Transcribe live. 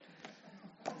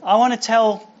I want to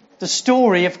tell the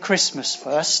story of Christmas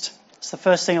first. It's the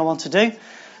first thing I want to do.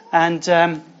 And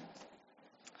I'm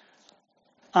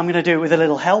going to do it with a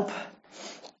little help.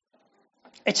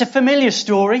 It's a familiar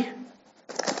story.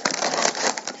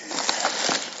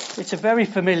 It's a very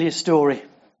familiar story.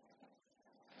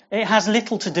 It has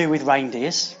little to do with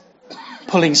reindeers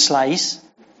pulling sleighs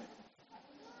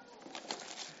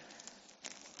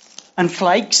and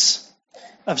flakes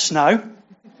of snow.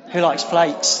 Who likes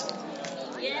flakes?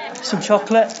 Some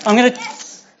chocolate.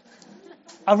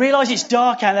 I realise it's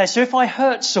dark out there, so if I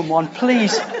hurt someone,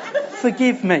 please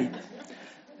forgive me.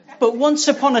 But once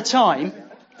upon a time,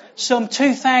 some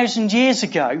 2,000 years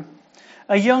ago,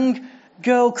 a young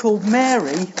girl called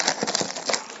Mary,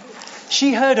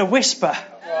 she heard a whisper.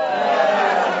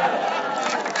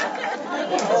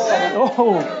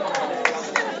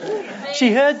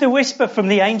 She heard the whisper from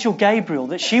the angel Gabriel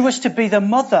that she was to be the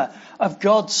mother of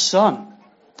God's son.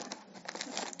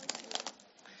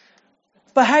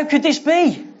 But how could this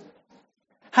be?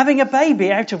 Having a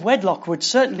baby out of wedlock would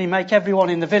certainly make everyone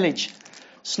in the village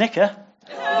snicker.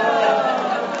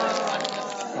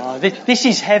 Oh, this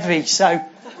is heavy, so...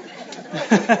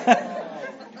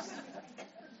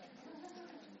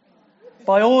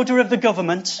 By order of the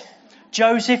government,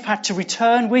 Joseph had to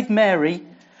return with Mary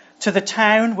to the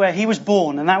town where he was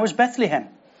born, and that was Bethlehem,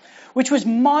 which was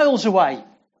miles away.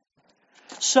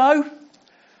 So,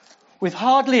 with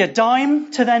hardly a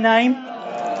dime to their name...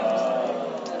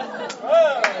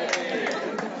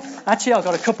 Actually, I've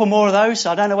got a couple more of those.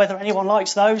 I don't know whether anyone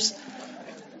likes those.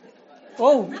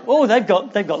 Oh, they've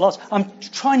got lots. I'm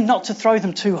trying not to throw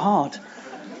them too hard.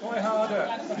 Try harder.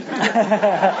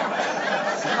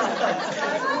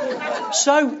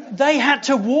 So they had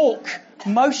to walk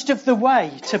most of the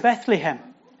way to Bethlehem.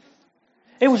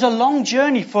 It was a long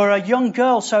journey for a young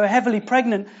girl so heavily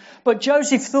pregnant, but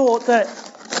Joseph thought that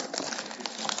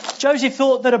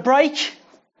a break,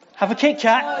 have a Kit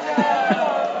Kat.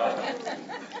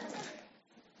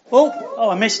 Oh,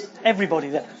 I missed everybody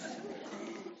there.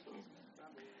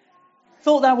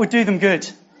 Thought that would do them good.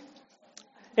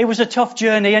 It was a tough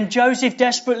journey, and Joseph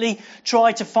desperately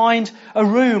tried to find a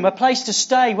room, a place to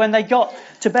stay when they got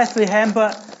to Bethlehem,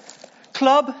 but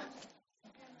club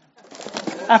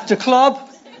after club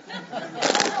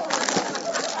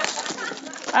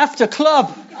after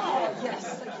club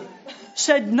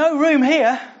said no room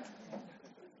here.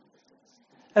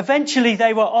 Eventually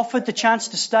they were offered the chance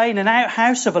to stay in an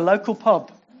outhouse of a local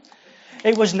pub.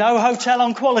 It was no hotel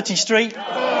on Quality Street.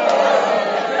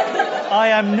 I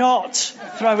am not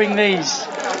throwing these.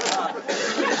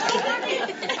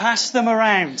 Pass them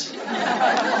around.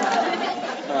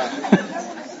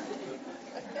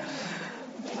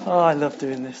 Oh, I love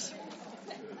doing this.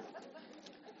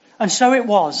 And so it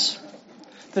was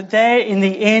that there in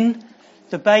the inn,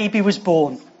 the baby was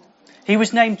born. He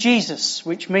was named Jesus,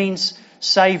 which means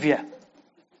Saviour.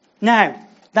 Now,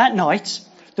 that night,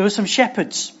 there were some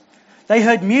shepherds. They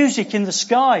heard music in the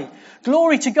sky.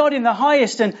 Glory to God in the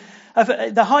highest, and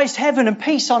the highest heaven, and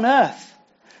peace on earth.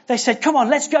 They said, come on,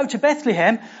 let's go to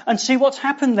Bethlehem and see what's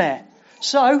happened there.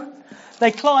 So,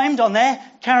 they climbed on their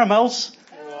caramels.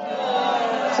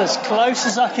 It's as close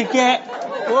as I could get.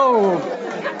 Whoa.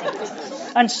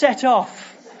 And set off.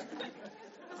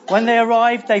 When they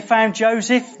arrived, they found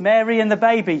Joseph, Mary and the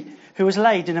baby, who was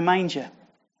laid in a manger.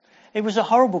 It was a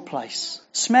horrible place,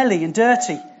 smelly and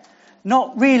dirty,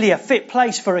 not really a fit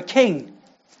place for a king.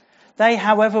 They,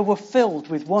 however, were filled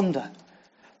with wonder.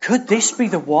 Could this be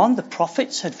the one the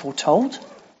prophets had foretold?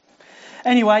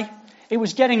 Anyway, it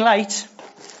was getting late.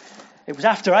 It was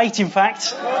after 8, in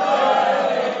fact.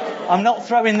 I'm not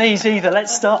throwing these either.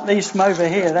 Let's start these from over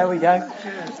here. There we go.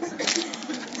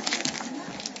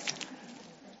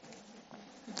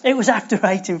 It was after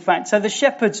 8, in fact. So the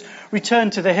shepherds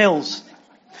returned to the hills.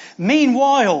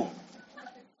 Meanwhile,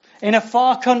 in a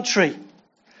far country,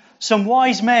 some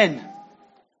wise men,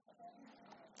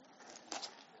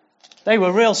 they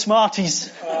were real smarties.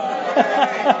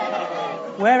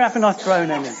 Where haven't I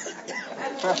thrown any?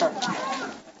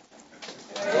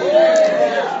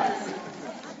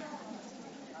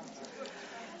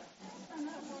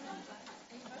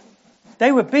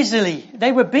 They were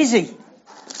busy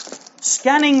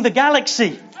scanning the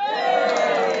galaxy.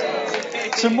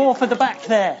 Some more for the back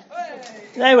there.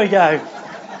 There we go.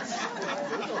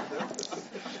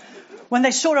 When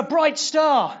they saw a bright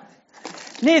star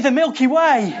near the Milky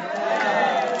Way.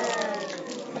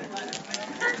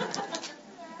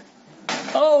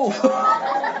 Oh!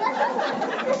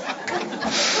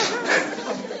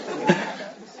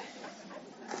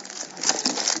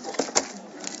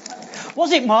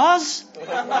 Was it Mars?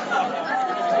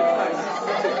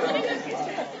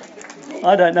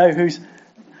 I don't know who's...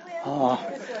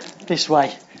 this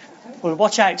way. Well,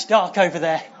 watch out, it's dark over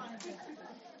there.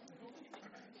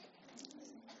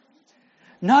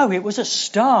 No, it was a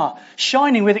star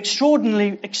shining with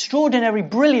extraordinary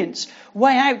brilliance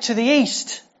way out to the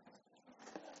east.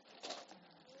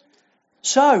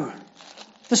 So,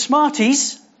 the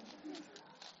smarties,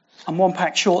 I'm one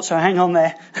pack short, so hang on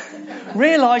there,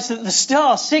 realised that the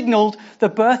star signalled the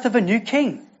birth of a new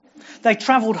king. They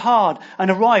travelled hard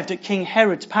and arrived at King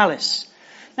Herod's palace.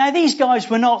 Now, these guys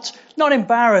were not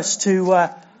embarrassed to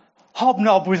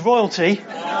hobnob with royalty.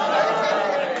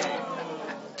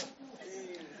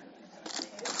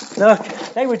 Look,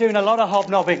 they were doing a lot of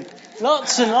hobnobbing.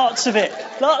 Lots and lots of it.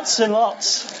 Lots and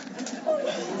lots.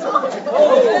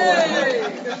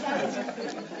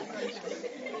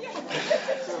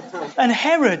 And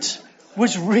Herod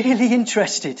was really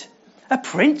interested. A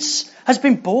prince has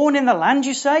been born in the land,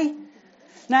 you say?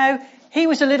 Now, he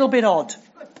was a little bit odd.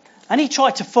 And he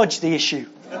tried to fudge the issue.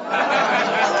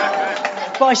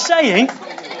 By saying...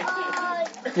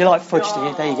 You like fudge, do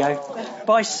you? There you go.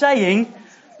 By saying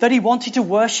that he wanted to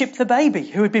worship the baby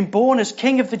who had been born as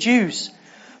king of the Jews.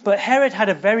 But Herod had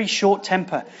a very short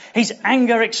temper. His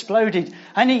anger exploded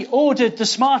and he ordered the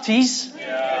smarties.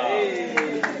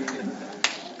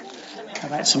 How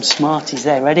about some smarties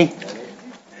there? Ready?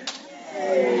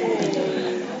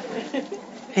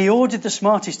 He ordered the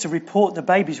smarties to report the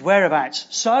baby's whereabouts.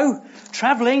 So,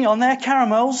 travelling on their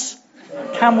camels,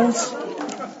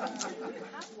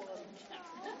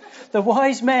 the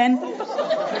wise men...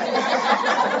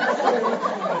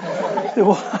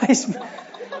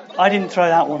 I didn't throw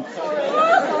that one.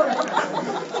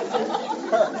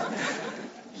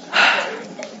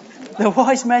 The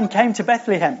wise men came to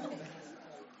Bethlehem.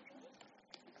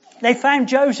 They found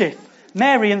Joseph,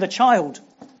 Mary and the child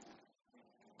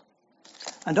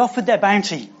and offered their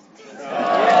bounty.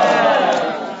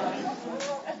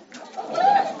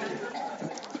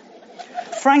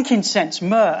 Frankincense,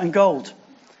 myrrh and gold.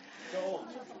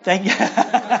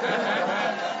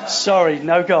 Sorry,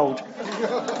 no gold.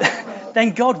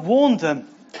 Then God warned them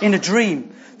in a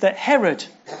dream that Herod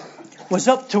was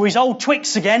up to his old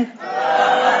tricks again.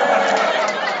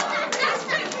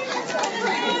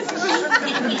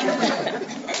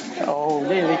 Oh,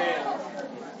 really?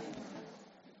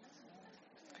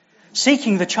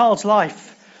 Seeking the child's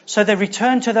life, so they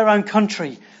returned to their own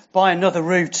country by another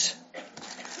route.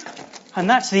 And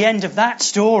that's the end of that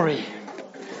story.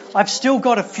 I've still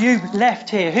got a few left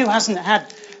here. Who hasn't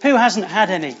had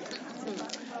any?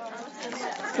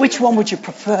 Which one would you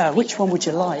prefer? Which one would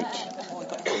you like?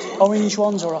 Orange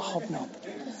ones or a hobnob?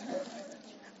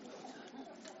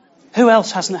 Who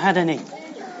else hasn't had any?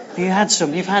 You had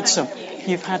some. You've had some.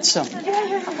 You've had some.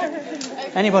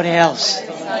 Anybody else?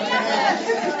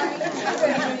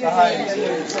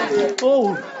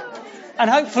 Oh, and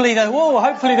hopefully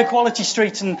the Quality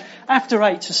Street and After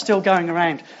Eight are still going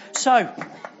around. So.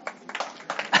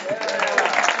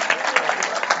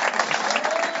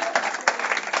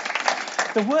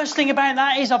 The worst thing about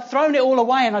that is I've thrown it all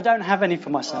away and I don't have any for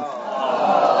myself.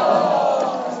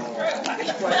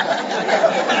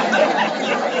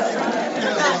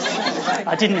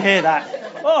 I didn't hear that.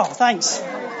 Oh, thanks.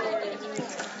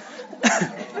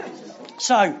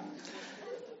 So,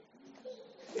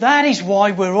 that is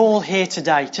why we're all here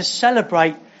today, to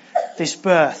celebrate this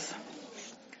birth.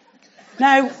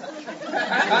 Now,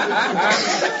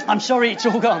 I'm sorry it's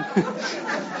all gone.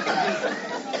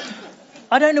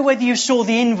 I don't know whether you saw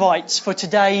the invites for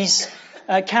today's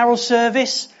carol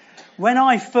service. When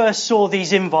I first saw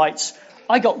these invites,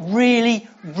 I got really,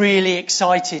 really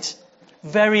excited.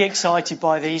 Very excited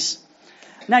by these.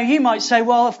 Now you might say,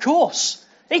 well, of course,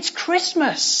 it's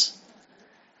Christmas.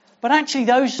 But actually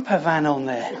those camper van on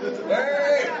there.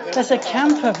 There's a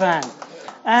camper van.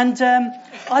 And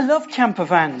I love camper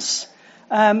vans.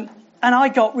 And I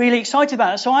got really excited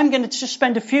about it. So I'm going to just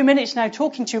spend a few minutes now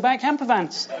talking to you about camper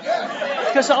vans.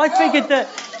 Because I figured that,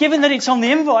 given that it's on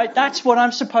the invite, that's what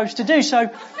I'm supposed to do. So,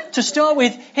 to start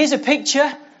with, here's a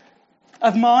picture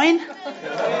of mine.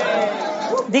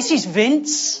 This is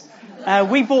Vince.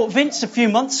 We bought Vince a few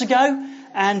months ago,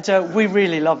 and we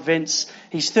really love Vince.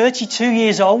 He's 32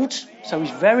 years old, so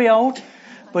he's very old,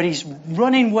 but he's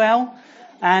running well.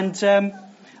 And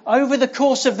over the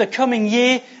course of the coming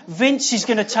year, Vince is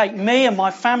going to take me and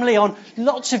my family on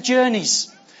lots of journeys.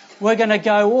 We're going to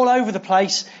go all over the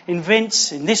place in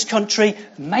Vince, in this country,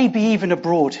 maybe even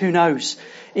abroad. Who knows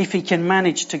if he can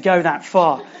manage to go that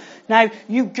far. Now,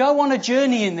 you go on a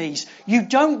journey in these. You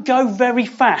don't go very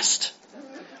fast,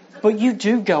 but you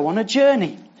do go on a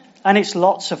journey. And it's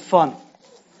lots of fun.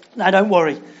 Now, don't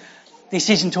worry. this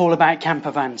isn't all about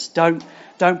camper vans. Don't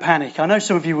panic. I know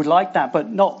some of you would like that, but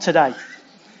not today.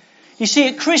 You see,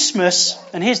 at Christmas,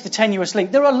 and here's the tenuous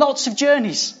link, there are lots of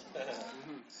journeys.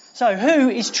 So who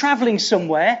is travelling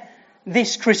somewhere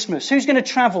this Christmas? Who's going to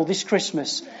travel this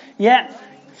Christmas? Yeah,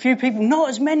 a few people, not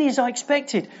as many as I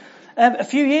expected. A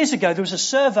few years ago, there was a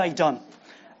survey done,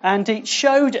 and it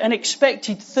showed an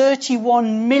expected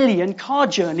 31 million car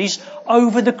journeys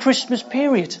over the Christmas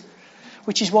period,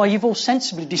 which is why you've all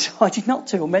sensibly decided not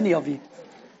to, or many of you.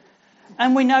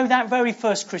 And we know that very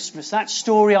first Christmas, that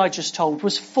story I just told,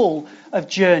 was full of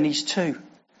journeys too.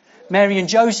 Mary and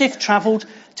Joseph travelled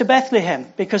to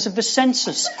Bethlehem because of the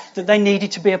census that they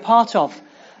needed to be a part of.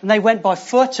 And they went by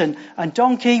foot and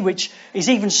donkey, which is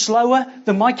even slower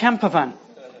than my camper van.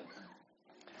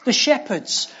 The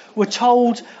shepherds were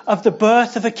told of the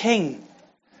birth of a king,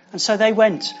 and so they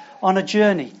went on a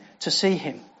journey to see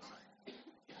him.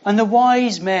 And the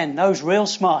wise men, those real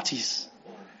smarties,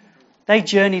 they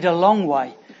journeyed a long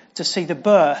way to see the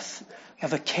birth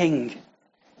of a king.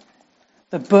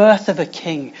 The birth of a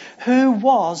king. Who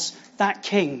was that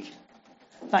king?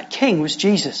 That king was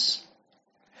Jesus.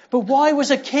 But why was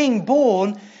a king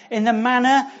born in the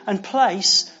manner and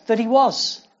place that he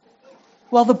was?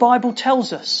 Well, the Bible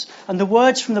tells us, and the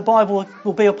words from the Bible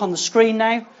will be up on the screen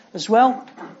now as well.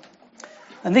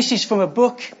 And this is from a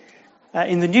book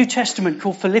in the New Testament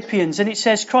called Philippians, and it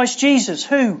says, Christ Jesus,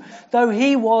 who, though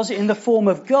he was in the form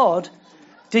of God,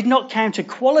 did not count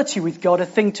equality with God a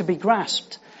thing to be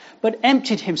grasped, but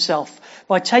emptied himself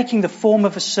by taking the form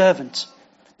of a servant.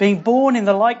 Being born in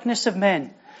the likeness of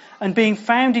men, and being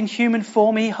found in human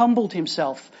form, he humbled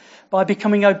himself by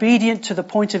becoming obedient to the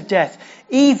point of death,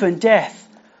 even death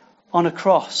on a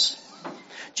cross.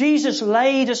 Jesus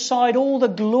laid aside all the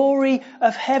glory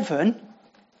of heaven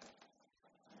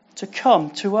to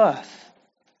come to earth,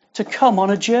 to come on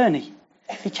a journey.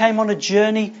 He came on a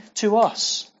journey to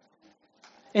us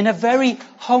in a very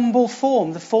humble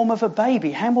form, the form of a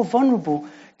baby. How more vulnerable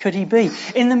could he be?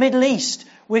 In the Middle East,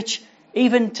 which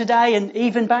even today and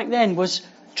even back then was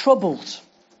troubled.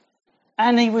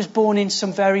 And he was born in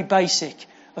some very basic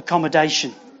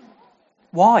accommodation.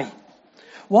 Why?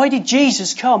 Why did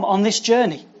Jesus come on this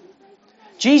journey?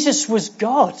 Jesus was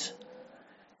God.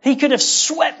 He could have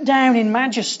swept down in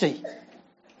majesty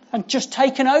and just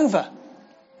taken over.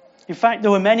 In fact, there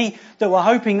were many that were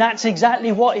hoping that's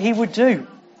exactly what he would do,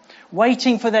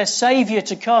 waiting for their Saviour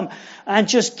to come and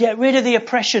just get rid of the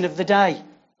oppression of the day.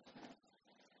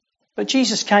 But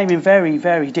Jesus came in very,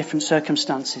 very different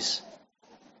circumstances.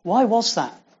 Why was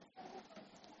that?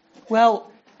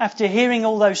 Well, after hearing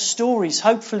all those stories,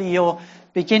 hopefully you're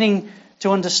beginning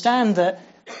to understand that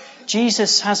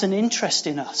Jesus has an interest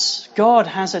in us. God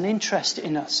has an interest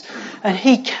in us. And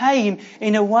he came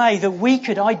in a way that we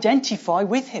could identify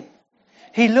with him.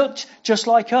 He looked just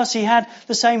like us. He had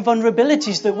the same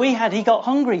vulnerabilities that we had. He got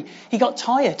hungry. He got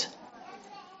tired.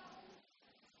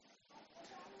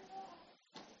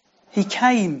 He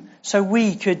came so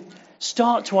we could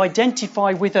start to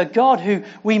identify with a God who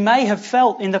we may have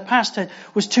felt in the past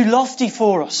was too lofty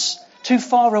for us, too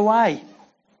far away.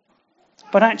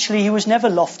 But actually he was never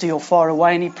lofty or far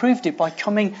away, and he proved it by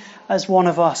coming as one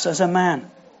of us, as a man.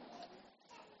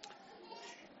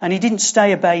 And he didn't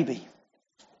stay a baby.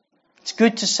 It's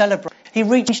good to celebrate. He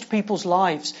reached people's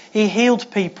lives. He healed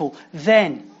people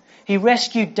then. He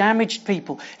rescued damaged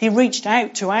people. He reached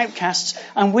out to outcasts,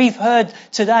 and we've heard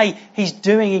today he's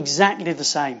doing exactly the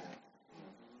same.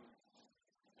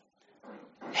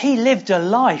 He lived a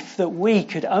life that we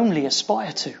could only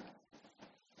aspire to.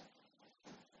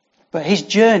 But his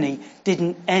journey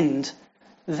didn't end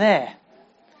there.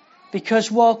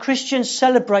 Because while Christians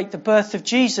celebrate the birth of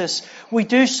Jesus, we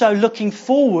do so looking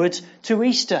forward to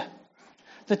Easter,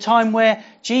 the time where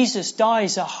Jesus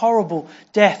dies a horrible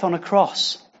death on a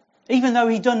cross, even though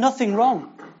he'd done nothing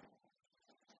wrong.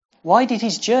 Why did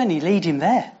his journey lead him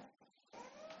there?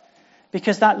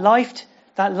 Because that life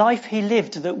he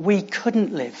lived that we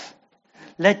couldn't live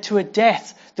led to a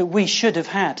death that we should have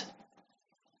had.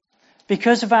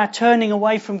 Because of our turning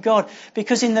away from God,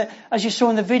 because as you saw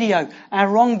in the video, our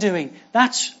wrongdoing,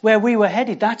 that's where we were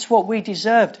headed, that's what we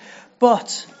deserved.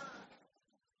 But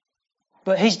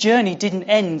his journey didn't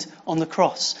end on the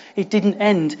cross. It didn't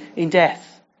end in death.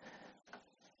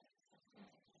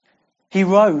 He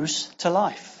rose to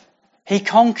life. He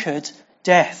conquered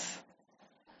death.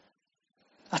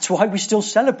 That's why we still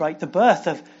celebrate the birth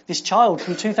of this child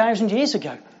from 2,000 years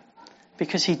ago.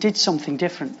 Because he did something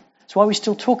different. That's why we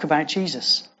still talk about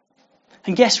Jesus.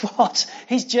 And guess what?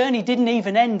 His journey didn't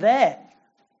even end there.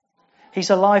 He's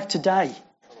alive today,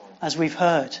 as we've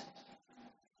heard.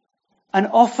 And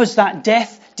offers that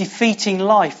death-defeating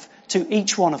life to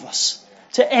each one of us,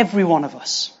 to every one of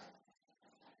us.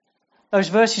 Those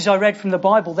verses I read from the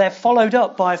Bible, they're followed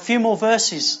up by a few more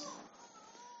verses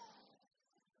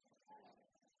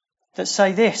that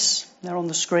say this. They're on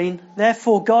the screen.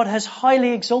 Therefore God has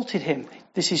highly exalted him.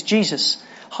 This is Jesus.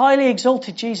 Highly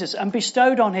exalted Jesus and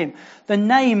bestowed on him the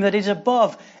name that is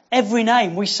above every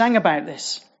name. We sang about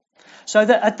this. So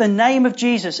that at the name of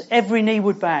Jesus, every knee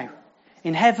would bow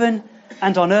in heaven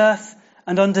and on earth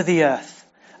and under the earth.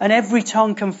 And every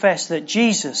tongue confess that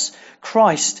Jesus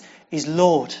Christ is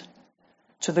Lord,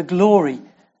 to the glory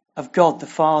of God the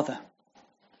Father.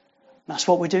 That's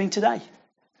what we're doing today.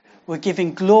 We're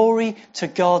giving glory to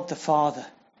God the Father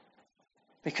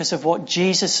because of what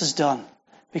Jesus has done,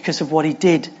 because of what he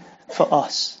did for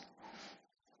us.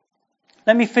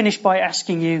 Let me finish by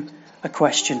asking you a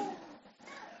question.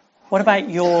 What about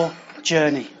your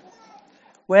journey?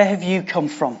 Where have you come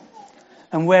from?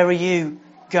 And where are you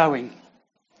going?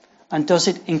 And does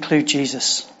it include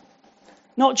Jesus?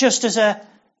 Not just as a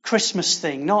Christmas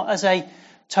thing, not as a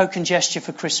token gesture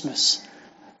for Christmas.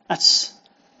 That's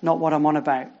not what I'm on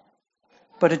about.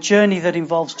 But a journey that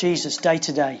involves Jesus day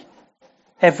to day,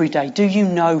 every day. Do you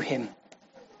know him?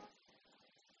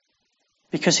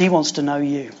 Because he wants to know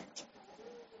you.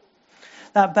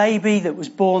 That baby that was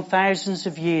born thousands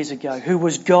of years ago, who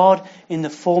was God in the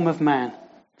form of man,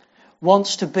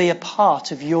 wants to be a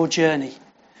part of your journey,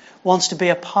 wants to be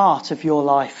a part of your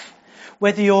life.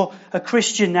 Whether you're a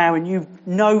Christian now and you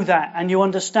know that and you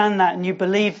understand that and you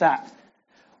believe that,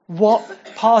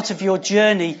 what part of your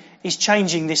journey is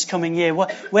changing this coming year?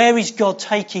 Where is God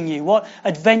taking you? What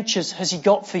adventures has he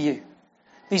got for you?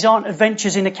 These aren't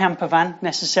adventures in a camper van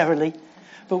necessarily,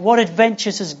 but what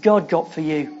adventures has God got for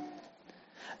you?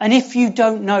 And if you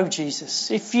don't know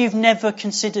Jesus, if you've never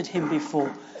considered him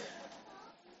before,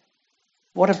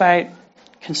 what about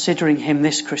considering him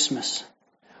this Christmas?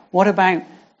 What about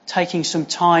taking some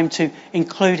time to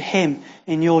include him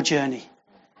in your journey,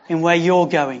 in where you're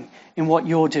going, in what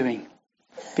you're doing?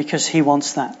 Because he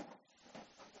wants that.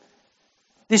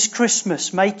 This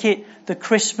Christmas, make it the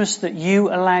Christmas that you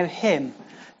allow him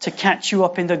to catch you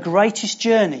up in the greatest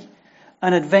journey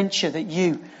and adventure that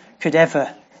you could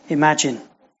ever imagine.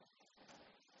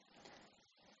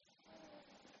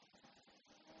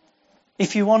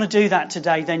 If you want to do that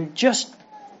today, then just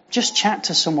chat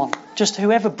to someone. Just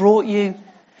whoever brought you,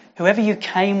 whoever you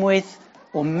came with,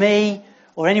 or me,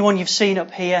 or anyone you've seen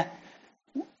up here.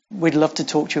 We'd love to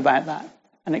talk to you about that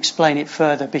and explain it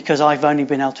further, because I've only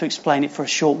been able to explain it for a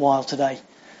short while today.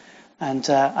 And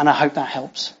I hope that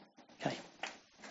helps.